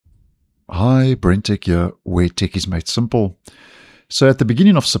Hi, BrenTech here, where tech is made simple. So at the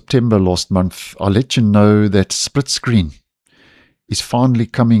beginning of September last month, I let you know that split screen is finally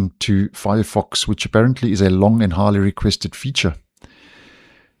coming to Firefox, which apparently is a long and highly requested feature.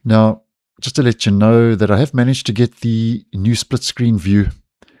 Now, just to let you know that I have managed to get the new split screen view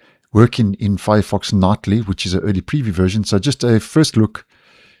working in Firefox Nightly, which is an early preview version. So just a first look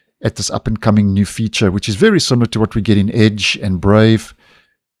at this up and coming new feature, which is very similar to what we get in Edge and Brave.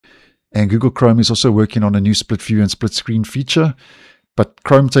 And Google Chrome is also working on a new split view and split screen feature, but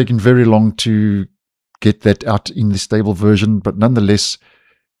Chrome taking very long to get that out in the stable version. But nonetheless,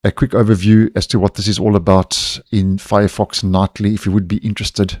 a quick overview as to what this is all about in Firefox Nightly, if you would be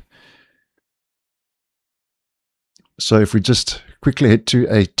interested. So if we just quickly head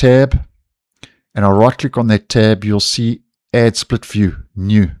to a tab, and I'll right click on that tab, you'll see Add Split View,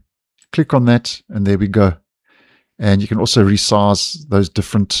 New. Click on that, and there we go. And you can also resize those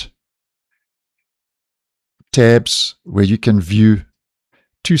different tabs where you can view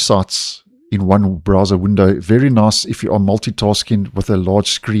two sites in one browser window. Very nice if you are multitasking with a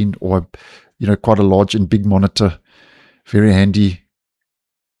large screen or quite a large and big monitor. Very handy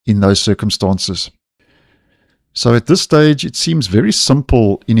in those circumstances. So at this stage it seems very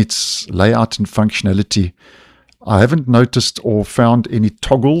simple in its layout and functionality. I haven't noticed or found any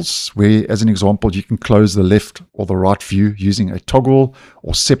toggles where, as an example, you can close the left or the right view using a toggle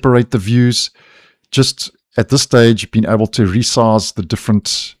or separate the views. Just at this stage, being able to resize the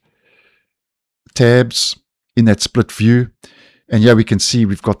different tabs in that split view. And yeah, we can see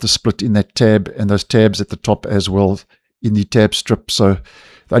we've got the split in that tab and those tabs at the top as well in the tab strip. So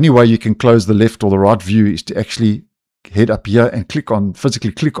the only way you can close the left or the right view is to actually head up here and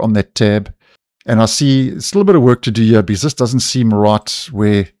physically click on that tab. And I see it's a little bit of work to do here because this doesn't seem right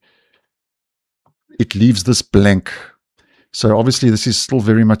where it leaves this blank. So obviously this is still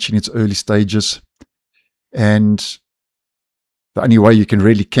very much in its early stages. And the only way you can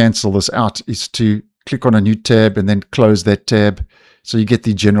really cancel this out is to click on a new tab and then close that tab. So you get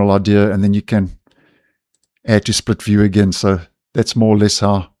the general idea, and then you can add to split view again. So that's more or less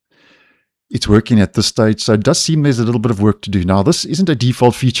how it's working at this stage. So it does seem there's a little bit of work to do. Now, this isn't a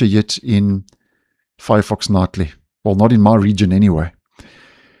default feature yet in Firefox Nightly. Well, not in my region anyway.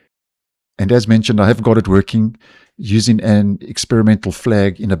 And as mentioned, I have got it working using an experimental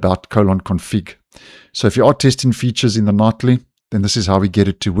flag in about:config. So if you are testing features in the Nightly, then this is how we get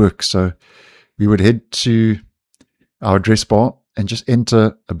it to work. So we would head to our address bar and just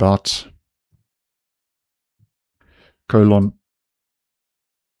enter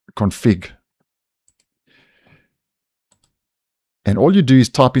about:config. And all you do is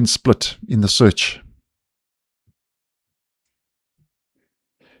type in split in the search.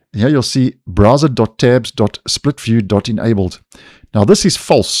 Here you'll see browser.tabs.splitview.enabled. Now this is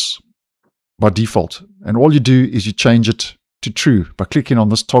false by default, and all you do is you change it to true by clicking on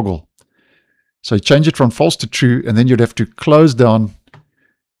this toggle. So you change it from false to true, and then you'd have to close down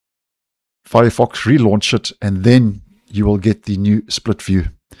Firefox, relaunch it, and then you will get the new split view.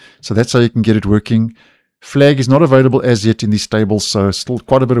 So that's how you can get it working. Flag is not available as yet in these tables, so still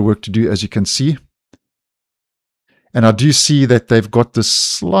quite a bit of work to do, as you can see. And I do see that they've got this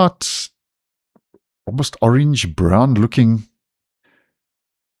slight, almost orange-brown looking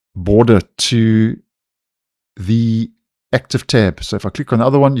border to the active tab. So if I click on the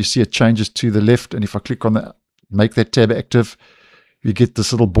other one, you see it changes to the left. And if I click on that, make that tab active, you get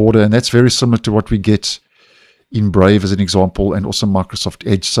this little border. And that's very similar to what we get in Brave as an example, and also Microsoft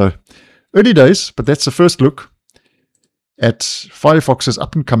Edge. So early days, but that's the first look at Firefox's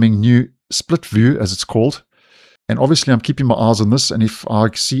up and coming new split view, as it's called. And obviously I'm keeping my eyes on this, and if I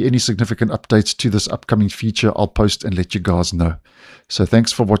see any significant updates to this upcoming feature, I'll post and let you guys know. So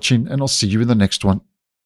thanks for watching, and I'll see you in the next one.